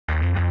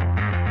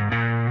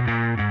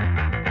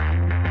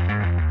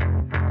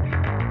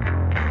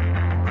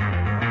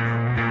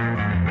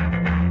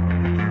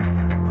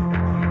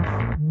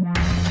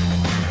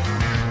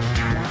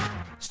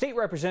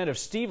Representative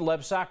Steve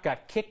Lebsack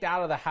got kicked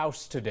out of the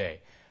House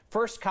today.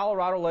 First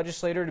Colorado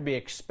legislator to be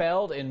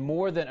expelled in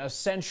more than a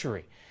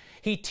century.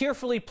 He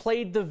tearfully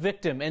played the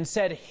victim and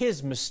said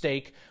his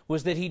mistake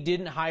was that he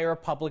didn't hire a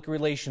public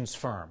relations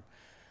firm.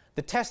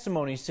 The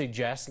testimony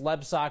suggests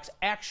Lebsack's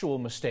actual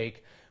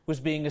mistake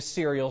was being a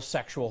serial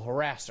sexual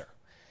harasser.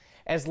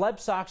 As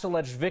Lebsack's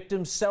alleged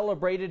victims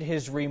celebrated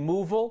his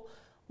removal,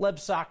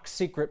 Lebsack's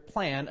secret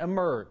plan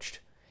emerged.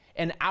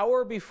 An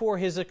hour before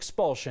his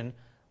expulsion,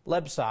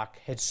 Lebsack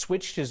had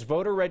switched his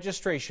voter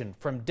registration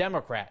from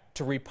Democrat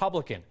to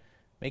Republican,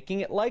 making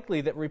it likely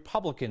that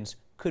Republicans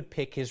could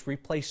pick his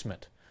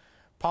replacement.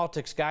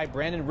 Politics guy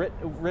Brandon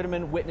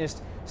Ritteman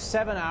witnessed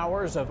 7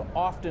 hours of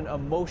often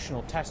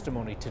emotional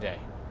testimony today.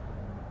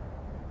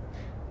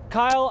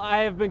 Kyle,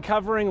 I have been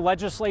covering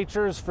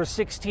legislatures for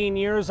 16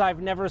 years.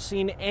 I've never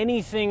seen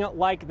anything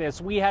like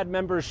this. We had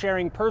members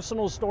sharing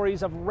personal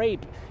stories of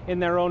rape in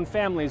their own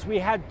families. We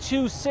had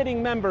 2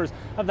 sitting members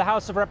of the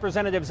House of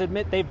Representatives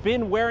admit they've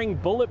been wearing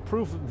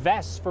bulletproof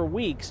vests for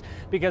weeks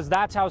because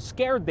that's how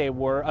scared they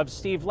were of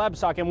Steve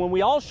Lebsack. And when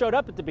we all showed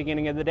up at the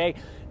beginning of the day,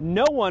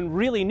 no one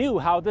really knew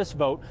how this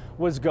vote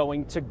was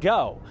going to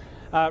go.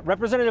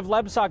 Representative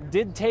Lebsack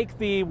did take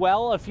the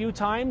well a few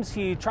times.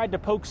 He tried to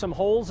poke some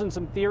holes in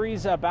some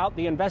theories about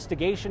the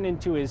investigation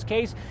into his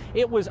case.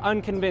 It was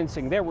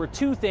unconvincing. There were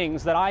 2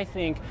 things that I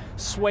think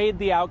swayed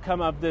the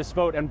outcome of this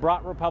vote and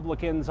brought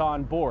Republicans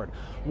on board.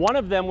 One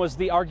of them was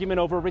the argument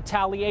over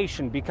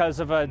retaliation because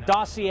of a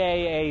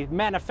dossier, a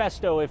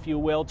manifesto, if you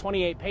will,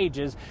 28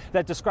 pages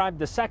that described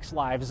the sex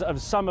lives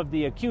of some of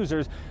the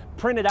accusers,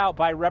 printed out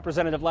by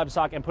Representative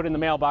Lebsack and put in the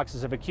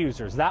mailboxes of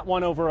accusers. That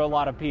won over a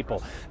lot of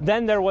people.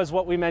 Then there was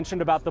what we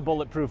mentioned about the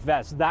bulletproof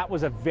vest. That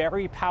was a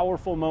very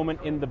powerful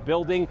moment in the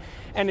building,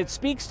 and it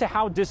speaks to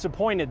how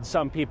disappointed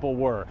some people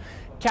were.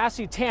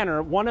 Cassie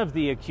Tanner, one of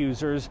the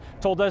accusers,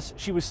 told us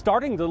she was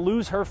starting to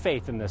lose her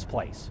faith in this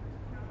place.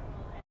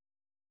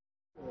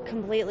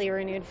 Completely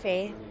renewed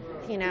faith.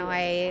 You know,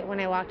 when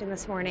I walked in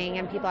this morning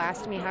and people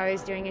asked me how I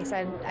was doing, I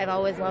said, I've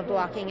always loved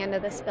walking into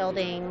this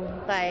building,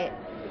 but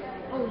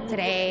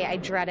today I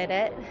dreaded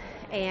it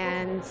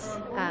and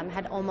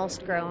had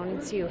almost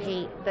grown to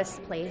hate this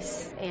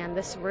place and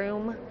this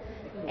room.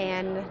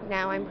 And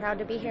now I'm proud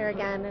to be here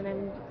again, and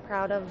I'm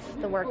proud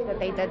of the work that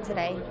they did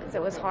today because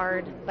it was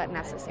hard but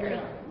necessary.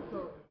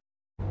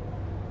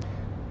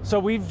 So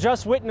we've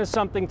just witnessed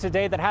something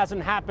today that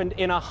hasn't happened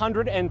in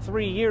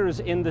 103 years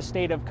in the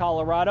state of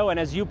Colorado. And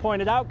as you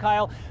pointed out,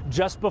 Kyle,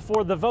 just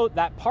before the vote,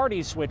 that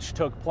party switch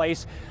took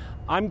place.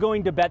 I'm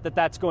going to bet that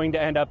that's going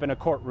to end up in a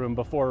courtroom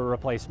before a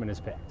replacement is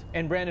picked.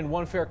 And Brandon,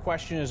 one fair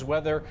question is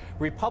whether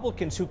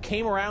Republicans who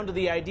came around to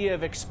the idea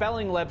of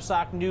expelling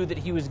Lebsack knew that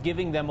he was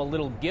giving them a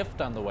little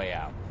gift on the way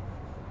out.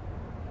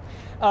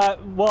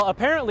 Well,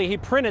 apparently he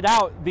printed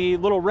out the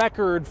little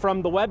record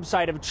from the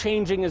website of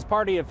changing his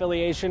party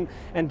affiliation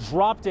and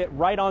dropped it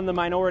right on the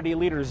minority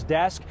leader's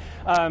desk.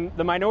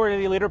 The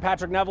minority leader,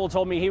 Patrick Neville,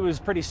 told me he was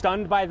pretty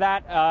stunned by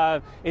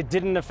that. It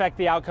didn't affect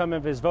the outcome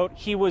of his vote.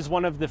 He was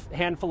one of the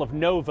handful of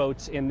no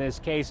votes in this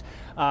case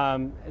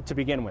to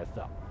begin with,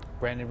 though.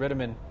 Brandon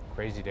Ritteman,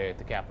 crazy day at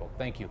the Capitol.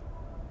 Thank you.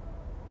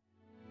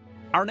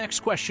 Our next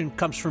question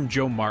comes from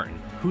Joe Martin,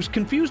 who's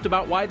confused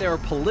about why there are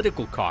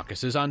political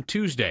caucuses on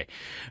Tuesday.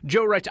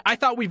 Joe writes, I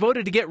thought we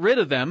voted to get rid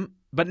of them,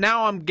 but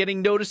now I'm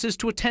getting notices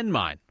to attend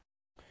mine.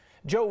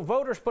 Joe,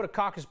 voters put a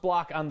caucus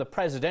block on the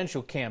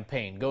presidential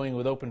campaign, going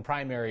with open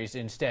primaries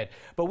instead.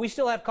 But we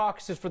still have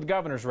caucuses for the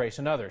governor's race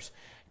and others.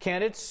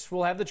 Candidates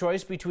will have the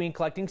choice between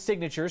collecting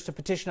signatures to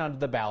petition onto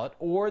the ballot,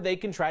 or they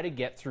can try to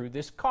get through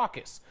this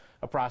caucus,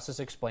 a process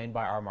explained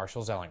by our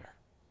Marshall Zellinger.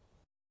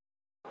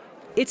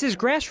 It's as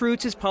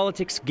grassroots as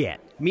politics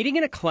get, meeting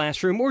in a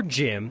classroom or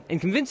gym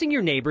and convincing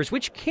your neighbors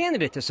which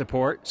candidate to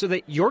support so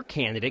that your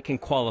candidate can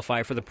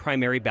qualify for the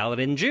primary ballot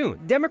in June.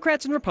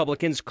 Democrats and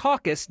Republicans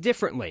caucus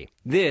differently.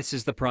 This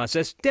is the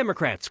process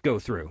Democrats go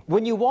through.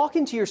 When you walk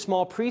into your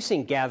small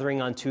precinct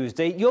gathering on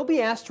Tuesday, you'll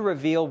be asked to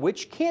reveal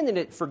which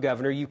candidate for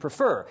governor you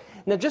prefer.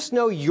 Now, just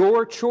know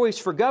your choice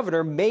for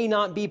governor may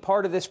not be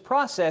part of this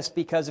process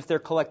because if they're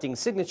collecting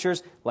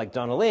signatures, like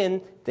Donna Lynn,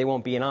 they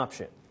won't be an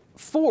option.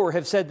 4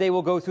 have said they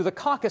will go through the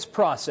caucus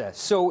process,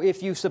 so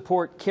if you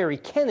support Kerry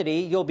Kennedy,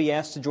 you'll be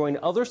asked to join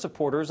other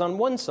supporters on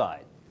one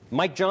side,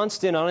 Mike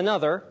Johnston on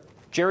another,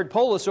 Jared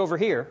Polis over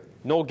here,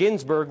 Noel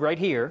Ginsburg right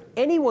here.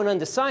 Anyone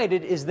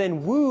undecided is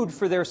then wooed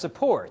for their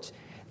support.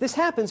 This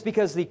happens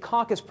because the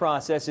caucus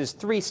process is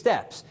 3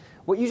 steps.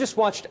 What you just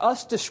watched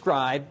us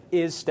describe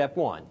is step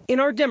 1. In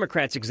our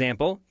Democrats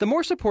example, the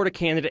more support a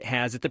candidate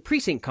has at the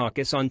precinct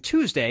caucus on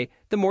Tuesday,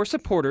 the more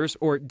supporters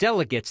or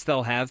delegates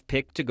they'll have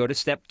picked to go to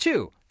step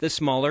 2, the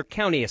smaller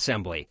county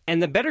assembly,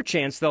 and the better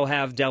chance they'll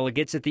have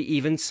delegates at the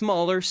even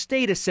smaller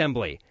state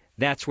assembly.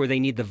 That's where they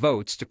need the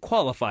votes to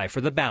qualify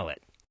for the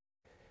ballot.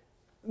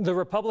 The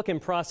Republican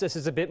process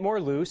is a bit more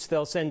loose.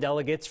 They'll send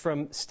delegates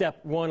from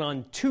step 1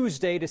 on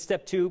Tuesday to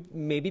step 2,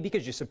 maybe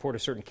because you support a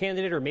certain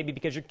candidate or maybe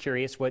because you're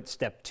curious what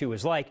step 2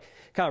 is like.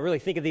 Kind of really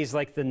think of these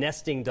like the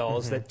nesting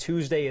dolls, that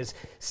Tuesday is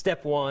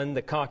step 1,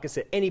 the caucus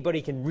that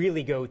anybody can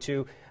really go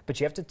to,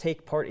 but you have to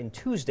take part in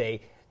Tuesday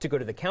to go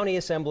to the county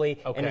assembly,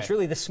 and it's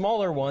really the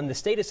smaller one, the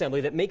state assembly,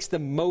 that makes the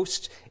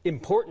most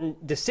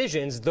important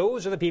decisions.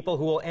 Those are the people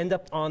who will end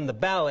up on the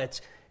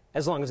ballot,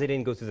 as long as they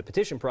didn't go through the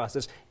petition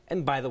process.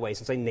 And by the way,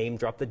 since I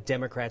name-dropped the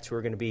Democrats who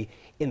are going to be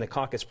in the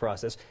caucus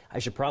process, I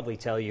should probably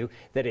tell you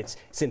that it's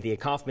Cynthia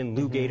Kaufman,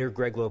 Lou Gator,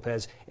 Greg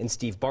Lopez, and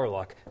Steve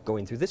Barlock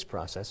going through this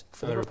process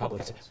for the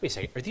Republicans. Wait a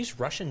second, are these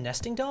Russian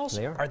nesting dolls?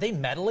 They are. Are they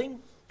meddling?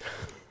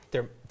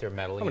 They're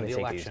meddling in the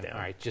election. All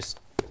right, just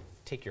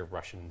take your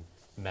Russian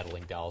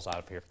meddling dolls out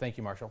of here. Thank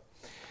you, Marshall.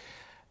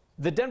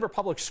 The Denver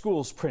Public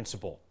Schools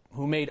principal,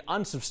 who made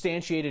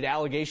unsubstantiated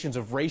allegations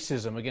of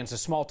racism against a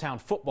small-town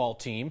football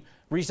team,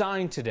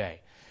 resigned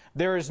today.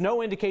 There is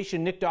no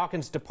indication Nick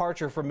Dawkins'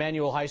 departure from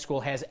Manual High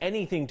School has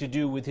anything to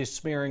do with his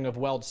smearing of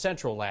Weld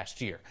Central last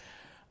year.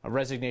 A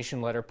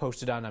resignation letter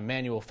posted on a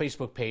Manual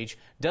Facebook page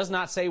does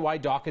not say why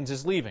Dawkins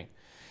is leaving.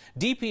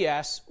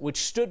 DPS,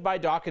 which stood by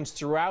Dawkins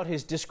throughout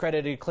his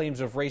discredited claims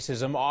of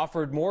racism,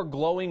 offered more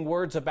glowing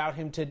words about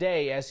him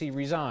today as he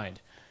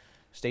resigned.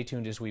 Stay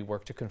tuned as we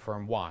work to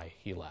confirm why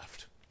he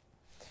left.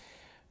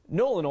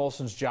 Nolan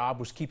Olson's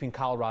job was keeping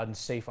Coloradans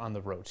safe on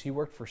the roads. He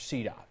worked for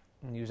CDOT,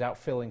 and he was out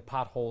filling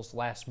potholes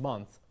last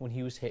month when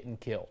he was hit and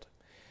killed.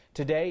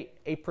 Today,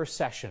 a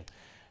procession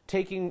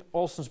taking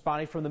Olson's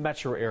body from the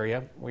metro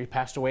area, where he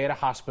passed away at a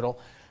hospital,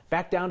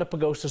 back down to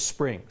Pagosa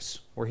Springs,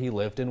 where he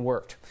lived and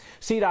worked.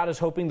 CDOT is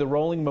hoping the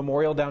rolling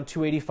memorial down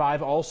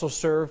 285 also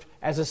served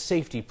as a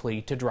safety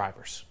plea to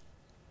drivers.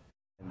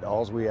 And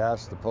all we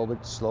ask the public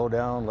to slow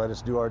down, let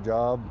us do our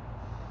job,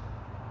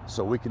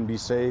 so we can be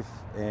safe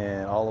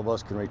and all of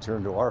us can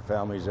return to our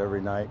families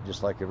every night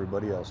just like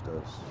everybody else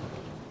does.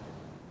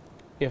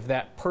 If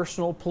that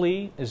personal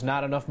plea is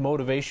not enough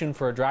motivation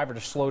for a driver to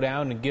slow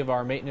down and give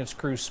our maintenance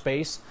crews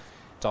space,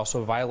 it's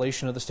also a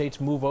violation of the state's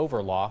move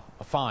over law,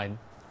 a fine,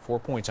 4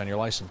 points on your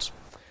license.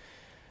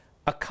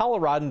 A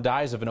Coloradan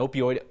dies of an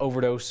opioid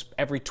overdose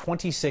every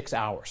 26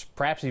 hours,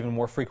 perhaps even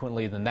more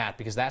frequently than that,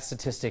 because that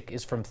statistic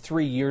is from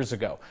 3 years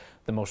ago,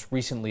 the most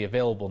recently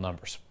available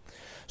numbers.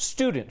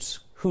 Students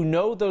who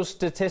know those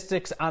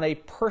statistics on a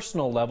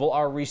personal level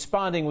are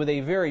responding with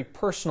a very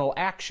personal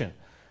action.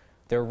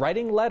 They're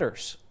writing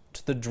letters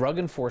to the Drug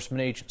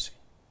Enforcement Agency.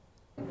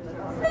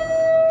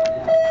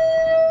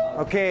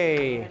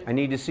 Okay, I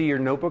need to see your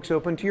notebooks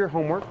open to your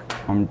homework.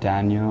 I'm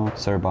Daniel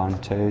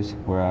Cervantes.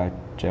 We're at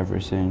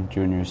Jefferson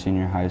Junior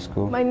Senior High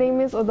School. My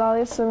name is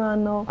Odalia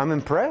Serrano. I'm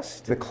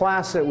impressed. The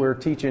class that we're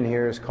teaching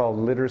here is called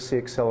Literacy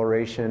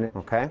Acceleration,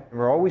 okay? And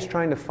we're always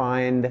trying to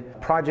find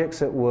projects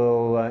that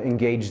will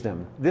engage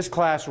them. This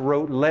class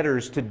wrote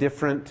letters to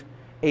different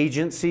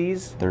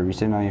agencies. The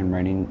reason I am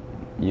writing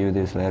you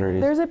this letter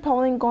is there's a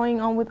problem going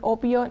on with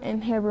opioid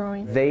and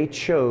heroin. They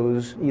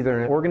chose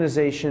either an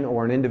organization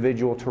or an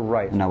individual to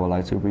write. And I would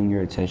like to bring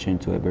your attention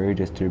to a very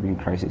disturbing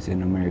crisis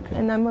in America.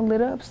 And I'm a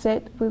little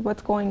upset with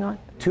what's going on.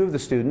 Two of the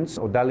students,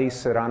 Odalis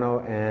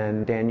Serrano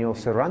and Daniel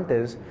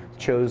Cervantes,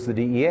 chose the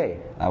DEA.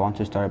 I want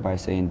to start by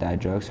saying that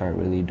drugs are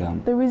really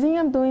dumb. The reason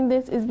I'm doing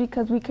this is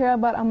because we care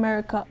about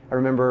America. I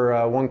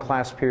remember one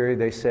class period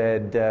they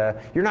said,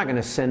 you're not going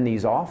to send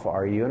these off,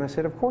 are you? And I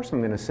said, of course I'm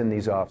going to send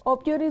these off.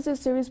 Opioid is a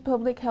serious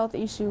public health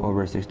issue.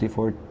 Over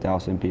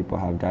 64,000 people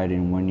have died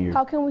in 1 year.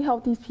 How can we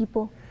help these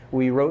people?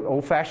 We wrote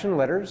old-fashioned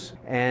letters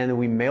and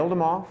we mailed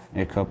them off.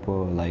 A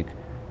couple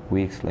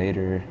weeks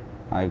later,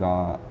 I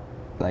got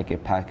a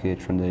package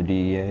from the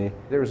DEA.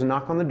 There was a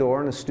knock on the door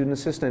and a student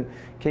assistant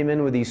came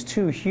in with these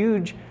two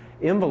huge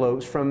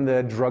envelopes from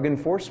the Drug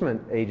Enforcement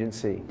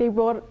Agency. They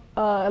wrote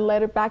a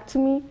letter back to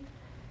me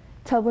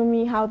telling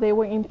me how they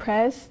were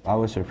impressed. I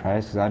was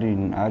surprised because I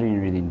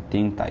didn't really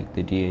think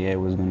the DEA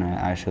was gonna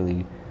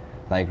actually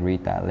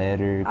read that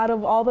letter. Out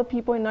of all the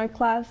people in our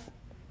class,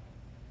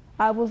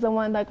 I was the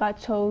one that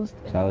got chosen.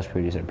 So I was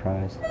pretty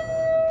surprised.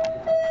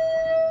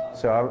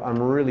 So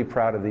I'm really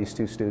proud of these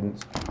two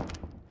students.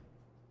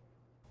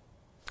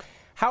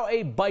 How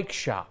a bike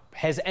shop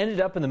has ended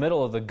up in the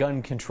middle of the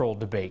gun control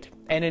debate,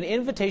 and an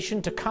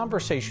invitation to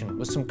conversation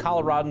with some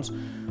Coloradans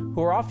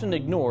who are often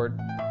ignored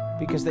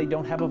because they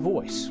don't have a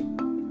voice.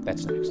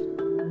 That's next.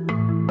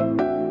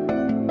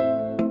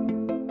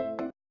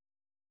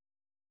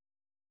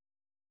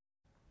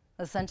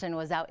 Ascension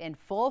was out in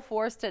full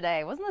force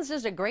today. Wasn't this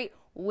just a great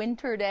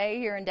winter day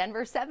here in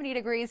Denver? 70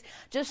 degrees,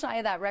 just shy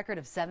of that record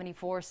of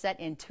 74 set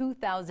in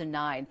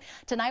 2009.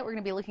 Tonight we're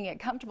going to be looking at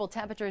comfortable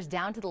temperatures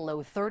down to the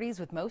low 30s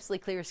with mostly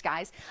clear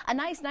skies. A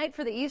nice night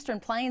for the eastern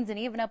plains and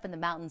even up in the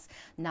mountains,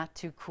 not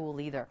too cool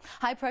either.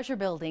 High pressure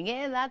building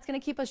in, that's going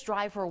to keep us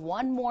dry for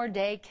one more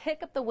day,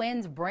 kick up the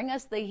winds, bring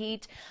us the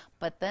heat.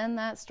 But then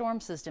that storm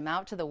system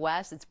out to the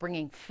west, it's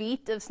bringing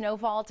feet of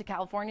snowfall to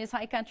California's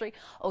high country.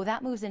 Oh,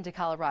 that moves into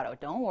Colorado.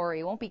 Don't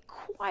worry, it won't be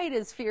quite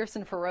as fierce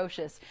and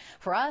ferocious.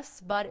 For us,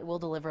 showers, but it will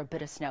deliver a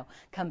bit of snow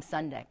come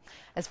Sunday.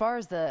 As far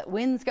as the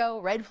winds go,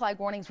 red flag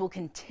warnings will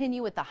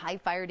continue with the high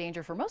fire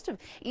danger for most of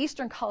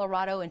eastern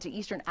Colorado into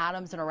eastern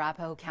Adams and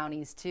Arapahoe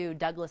counties too.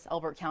 Douglas,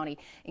 Elbert County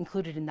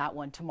included in that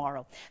one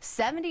tomorrow.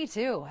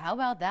 72, how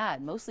about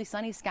that? Mostly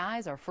sunny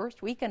skies our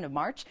first weekend of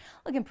March.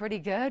 Looking pretty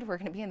good. We're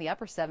going to be in the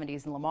upper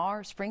 70s in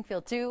Lamar,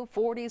 Springfield too,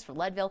 40s for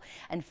Leadville,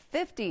 and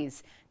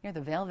 50s near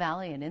the Vail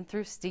Valley and in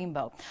through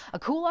Steamboat. A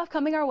cool off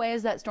coming our way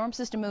as that storm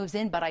system moves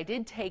in, but I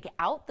did take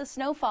out the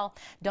snowfall.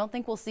 Don't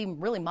think we'll see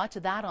really much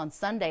of that on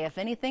Sunday. If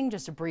anything,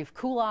 just a brief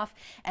cool off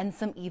and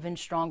some even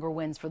stronger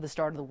winds for the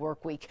start of the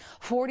work week.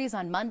 40s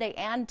on Monday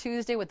and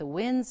Tuesday with the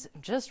winds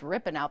just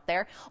ripping out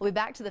there. We'll be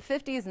back to the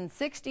 50s and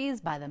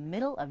 60s by the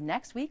middle of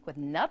next week with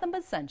nothing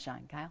but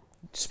sunshine. Kyle.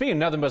 Speaking of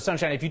nothing but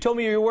sunshine, if you told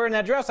me you were wearing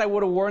that dress, I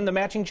would have worn the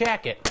matching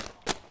jacket.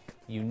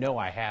 You know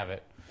I have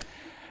it.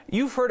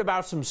 You've heard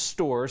about some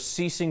stores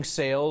ceasing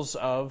sales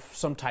of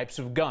some types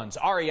of guns.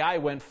 REI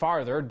went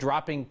farther,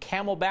 dropping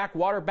Camelback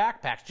water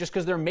backpacks just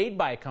because they're made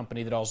by a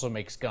company that also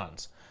makes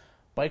guns.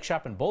 Bike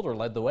Shop in Boulder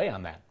led the way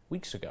on that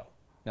weeks ago.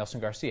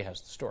 Nelson Garcia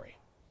has the story.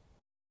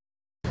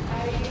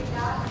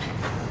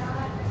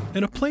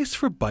 In a place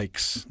for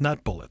bikes,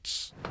 not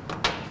bullets,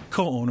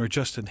 co-owner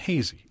Justin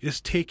Hazy is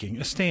taking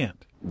a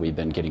stand. We've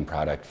been getting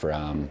product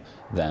from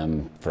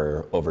them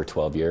for over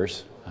 12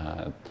 years.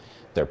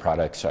 Their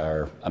products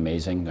are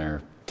amazing.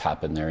 They're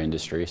top in their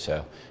industry,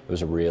 so it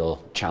was a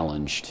real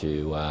challenge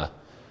to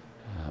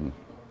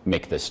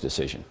make this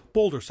decision.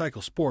 Boulder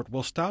Cycle Sport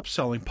will stop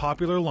selling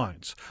popular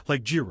lines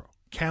like Giro,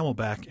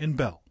 Camelback, and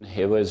Bell.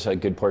 It was a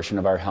good portion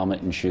of our helmet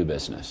and shoe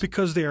business.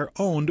 Because they are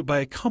owned by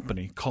a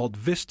company called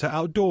Vista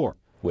Outdoor.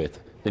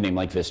 With the name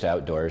like Vista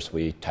Outdoors,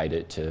 we tied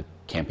it to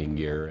camping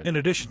gear. In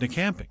addition to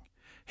camping,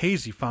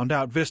 Hazy found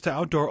out Vista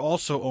Outdoor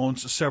also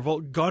owns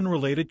several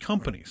gun-related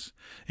companies,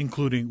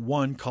 including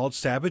one called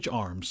Savage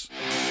Arms,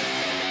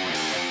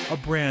 a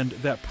brand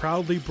that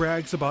proudly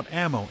brags about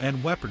ammo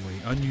and weaponry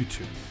on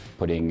YouTube.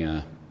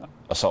 Putting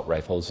assault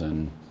rifles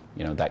and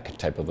that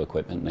type of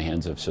equipment in the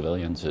hands of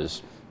civilians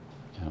is,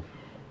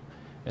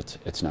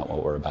 it's not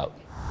what we're about.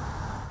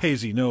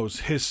 Hazy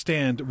knows his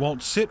stand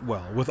won't sit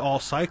well with all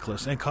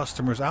cyclists and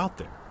customers out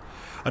there.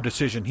 A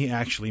decision he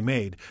actually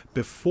made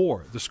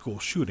before the school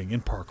shooting in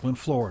Parkland,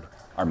 Florida.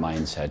 Our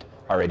minds had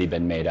already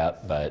been made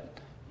up, but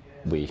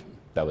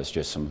that was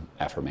just some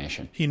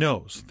affirmation. He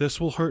knows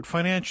this will hurt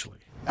financially.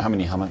 How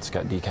many helmets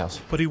got decals?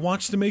 But he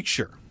wants to make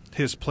sure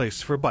his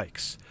place for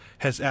bikes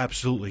has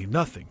absolutely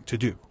nothing to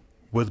do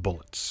with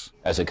bullets.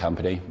 As a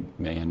company,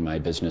 me and my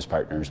business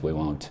partners, we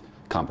won't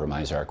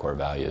compromise our core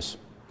values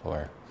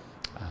for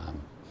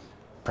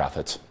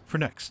profits. For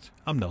Next,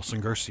 I'm Nelson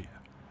Garcia.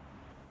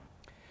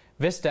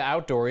 Vista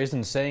Outdoor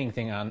isn't saying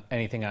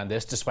anything on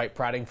this, despite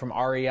prodding from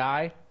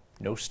REI.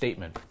 No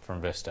statement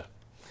from Vista.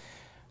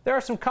 There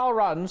are some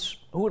Coloradans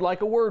who would like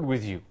a word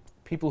with you.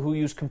 People who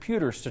use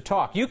computers to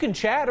talk. You can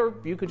chat or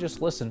you could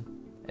just listen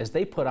as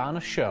they put on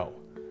a show.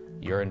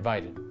 You're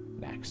invited.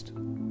 Next.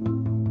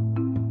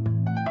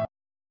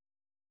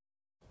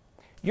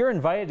 You're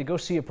invited to go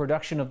see a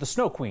production of The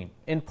Snow Queen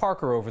in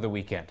Parker over the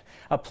weekend.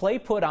 A play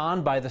put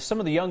on by some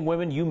of the young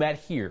women you met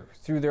here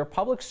through their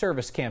public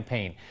service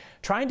campaign,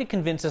 trying to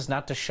convince us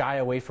not to shy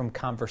away from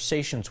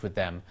conversations with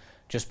them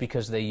just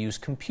because they use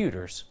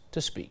computers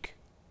to speak.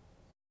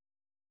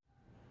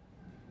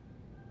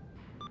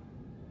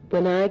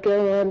 When I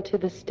go onto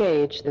the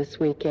stage this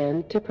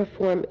weekend to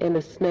perform in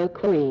The Snow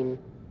Queen,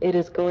 it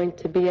is going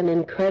to be an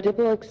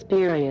incredible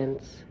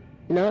experience.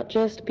 Not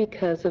just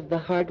because of the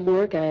hard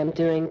work I am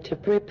doing to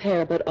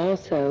prepare, but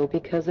also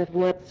because of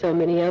what so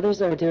many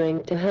others are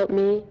doing to help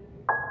me.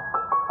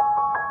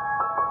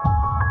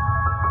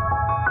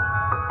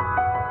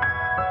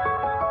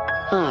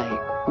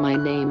 Hi, my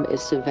name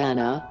is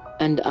Savannah,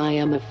 and I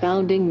am a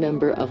founding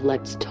member of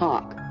Let's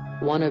Talk.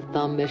 One of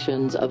the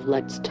missions of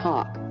Let's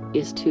Talk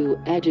is to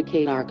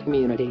educate our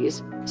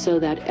communities so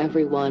that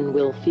everyone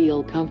will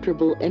feel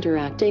comfortable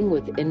interacting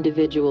with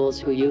individuals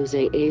who use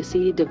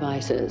AAC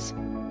devices.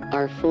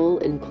 Our full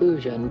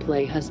inclusion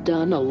play has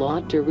done a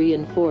lot to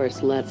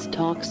reinforce Let's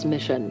Talk's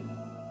mission.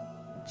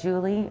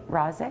 Julie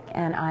Rozick,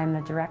 and I'm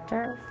the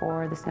director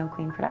for the Snow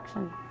Queen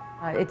production.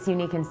 It's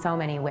unique in so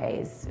many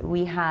ways.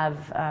 We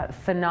have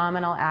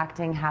phenomenal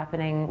acting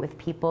happening with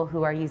people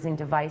who are using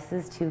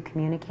devices to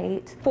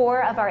communicate.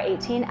 4 of our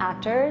 18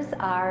 actors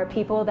are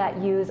people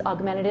that use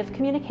augmentative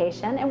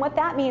communication, and what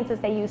that means is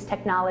they use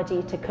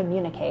technology to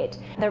communicate.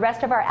 The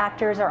rest of our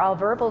actors are all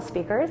verbal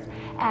speakers,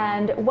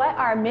 and what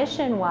our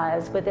mission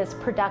was with this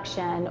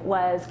production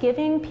was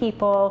giving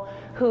people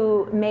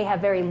who may have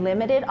very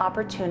limited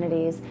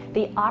opportunities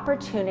the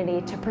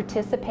opportunity to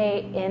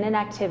participate in an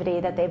activity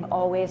that they've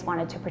always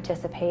wanted to participate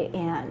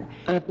in.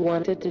 I've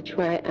wanted to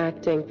try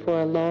acting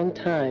for a long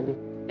time,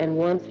 and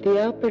once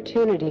the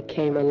opportunity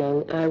came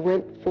along, I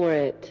went for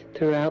it.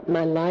 Throughout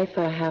my life,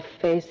 I have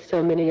faced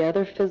so many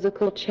other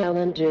physical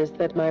challenges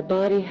that my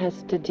body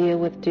has to deal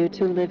with due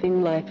to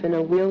living life in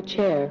a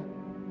wheelchair.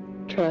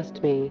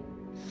 Trust me,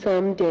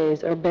 some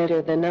days are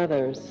better than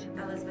others.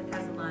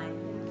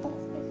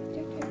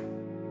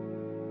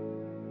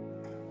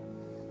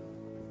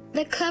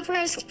 the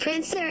cleverest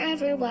prince there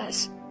ever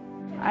was.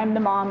 I'm the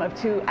mom of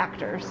 2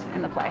 actors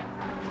in the play.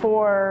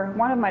 For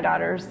one of my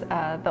daughters,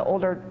 the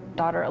older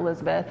daughter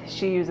Elizabeth,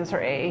 she uses her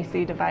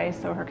AAC device,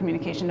 so her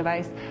communication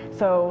device.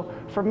 So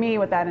for me,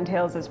 what that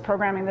entails is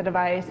programming the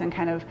device and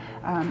kind of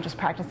just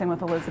practicing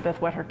with Elizabeth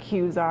what her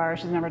cues are.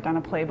 She's never done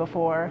a play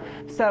before.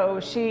 So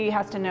she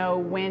has to know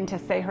when to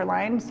say her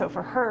line. So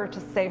for her to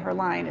say her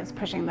line is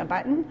pushing the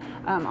button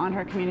on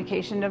her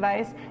communication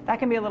device. That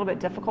can be a little bit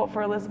difficult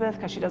for Elizabeth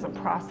because she doesn't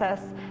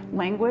process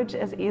language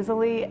as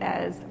easily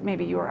as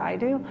maybe you or I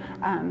do.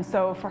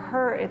 So for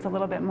her, it's a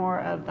little bit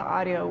more of the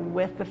audio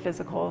with the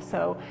physical.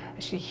 So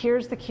she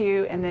hears the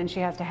cue and then she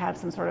has to have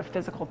some sort of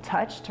physical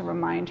touch to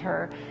remind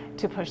her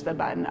to push the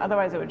button.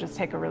 Otherwise, it would just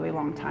take a really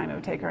long time. It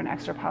would take her an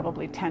extra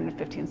probably 10 to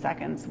 15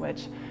 seconds,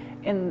 which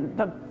in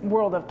the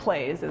world of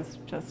plays is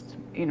just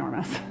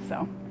enormous.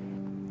 So.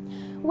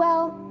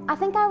 Well, I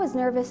think I was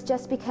nervous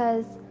just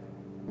because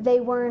they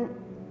weren't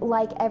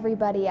like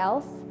everybody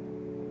else.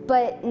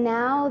 But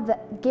now,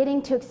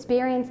 getting to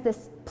experience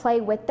this play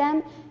with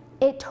them,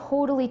 it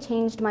totally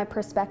changed my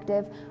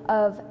perspective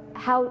of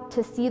how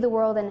to see the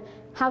world and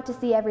how to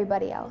see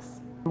everybody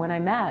else. When I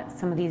met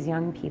some of these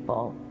young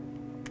people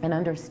and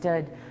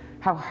understood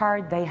how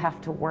hard they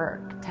have to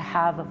work to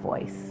have a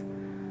voice,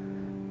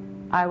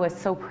 I was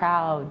so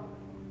proud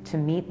to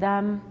meet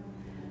them,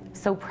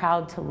 so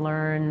proud to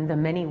learn the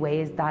many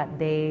ways that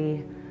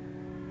they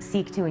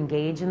seek to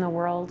engage in the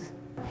world.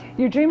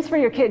 Your dreams for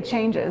your kid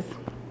changes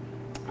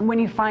when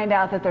you find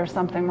out that there's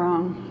something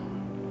wrong.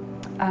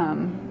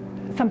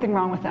 Something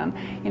wrong with them.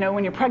 You know,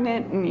 when you're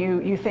pregnant and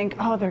you think,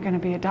 oh, they're going to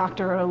be a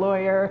doctor or a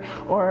lawyer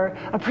or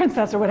a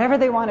princess or whatever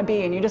they want to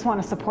be, and you just want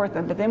to support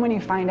them. But then when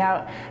you find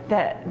out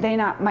that they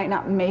might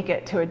not make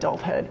it to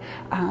adulthood,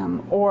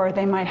 or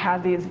they might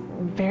have these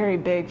very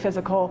big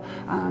physical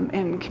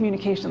and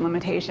communication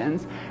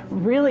limitations,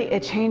 really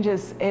it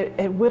changes,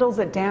 it whittles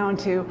it down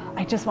to,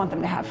 I just want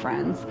them to have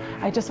friends.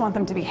 I just want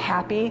them to be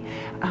happy,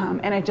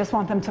 and I just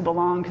want them to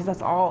belong, because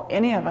that's all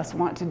any of us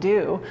want to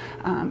do.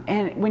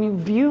 And when you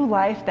view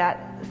life that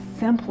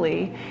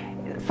simply,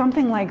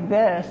 something like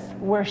this,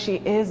 where she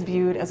is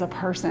viewed as a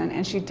person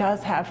and she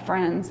does have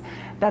friends,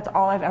 that's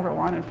all I've ever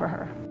wanted for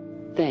her.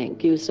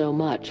 Thank you so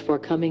much for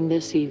coming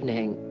this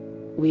evening.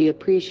 We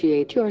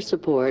appreciate your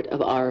support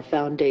of our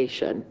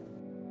foundation.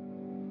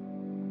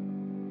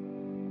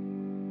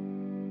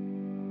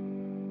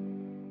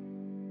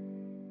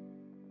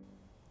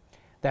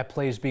 That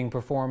play is being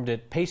performed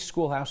at Pace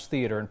Schoolhouse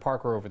Theater in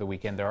Parker over the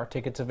weekend. There are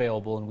tickets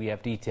available, and we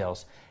have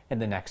details in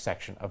the next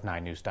section of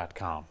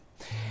 9news.com.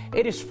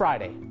 It is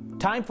Friday.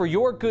 Time for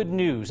your good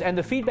news, and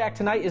the feedback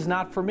tonight is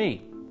not for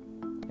me.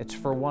 It's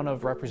for one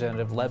of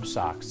Representative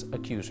Lebsack's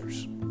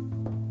accusers.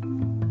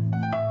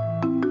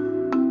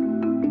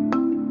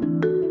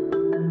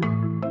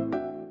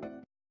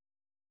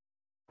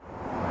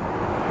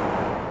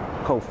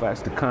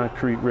 Colfax, the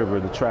concrete river,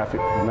 the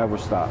traffic never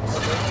stops.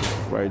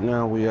 Right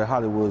now we're at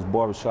Hollywood's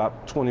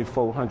Barbershop,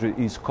 2400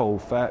 East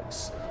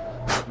Colfax.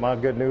 My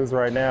good news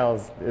right now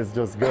is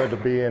just good to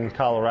be in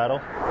Colorado.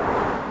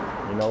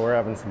 You know, we're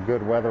having some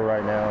good weather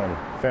right now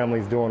and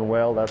family's doing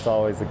well. That's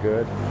always a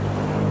good.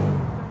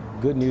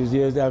 Good news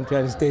is that I'm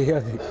trying to stay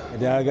healthy.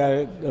 And I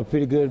got a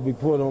pretty good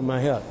report on my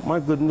health.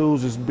 My good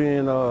news is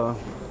being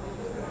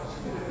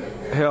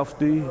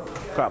healthy,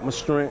 got my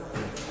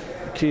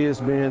strength,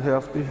 kids being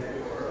healthy,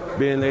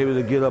 being able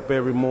to get up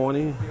every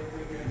morning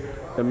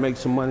and make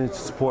some money to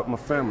support my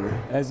family.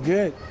 That's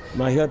good.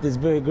 My health is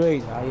very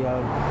great.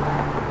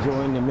 I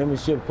joined the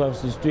membership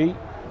across the street,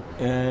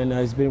 and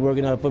it's been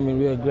working out for me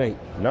real great.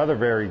 Another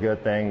very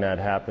good thing that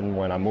happened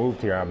when I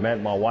moved here, I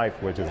met my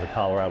wife, which is a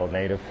Colorado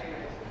native.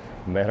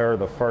 Met her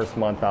the first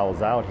month I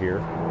was out here,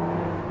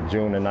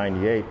 June of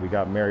 '98. We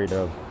got married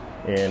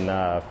in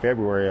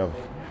February of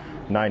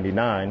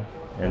 '99,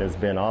 and it's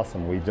been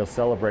awesome. We just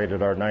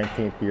celebrated our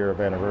 19th year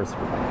of anniversary.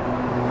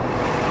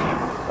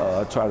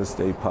 I try to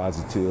stay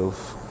positive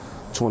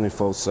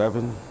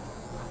 24/7.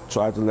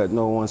 Try to let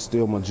no one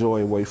steal my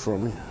joy away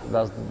from me.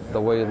 That's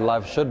the way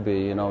life should be,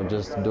 you know,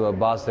 just do a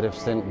positive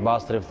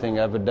thing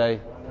every day.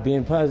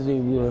 Being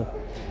positive will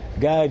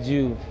guide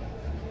you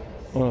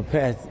on a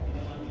path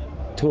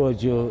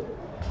towards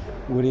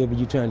whatever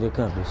you're trying to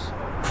accomplish.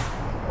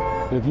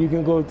 If you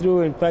can go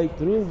through and fight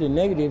through the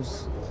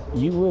negatives,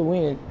 you will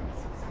win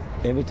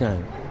every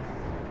time.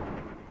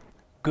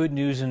 Good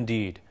news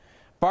indeed.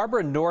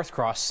 Barbara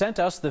Northcross sent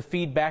us the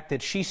feedback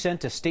that she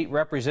sent to State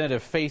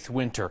Representative Faith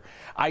Winter.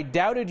 I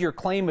doubted your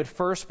claim at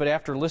first, but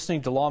after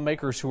listening to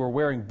lawmakers who are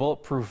wearing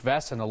bulletproof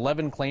vests and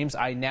 11 claims,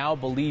 I now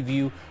believe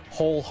you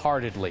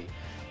wholeheartedly.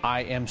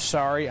 I am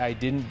sorry I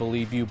didn't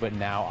believe you, but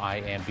now I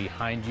am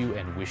behind you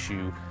and wish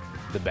you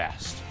the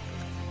best.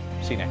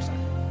 See you next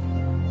time.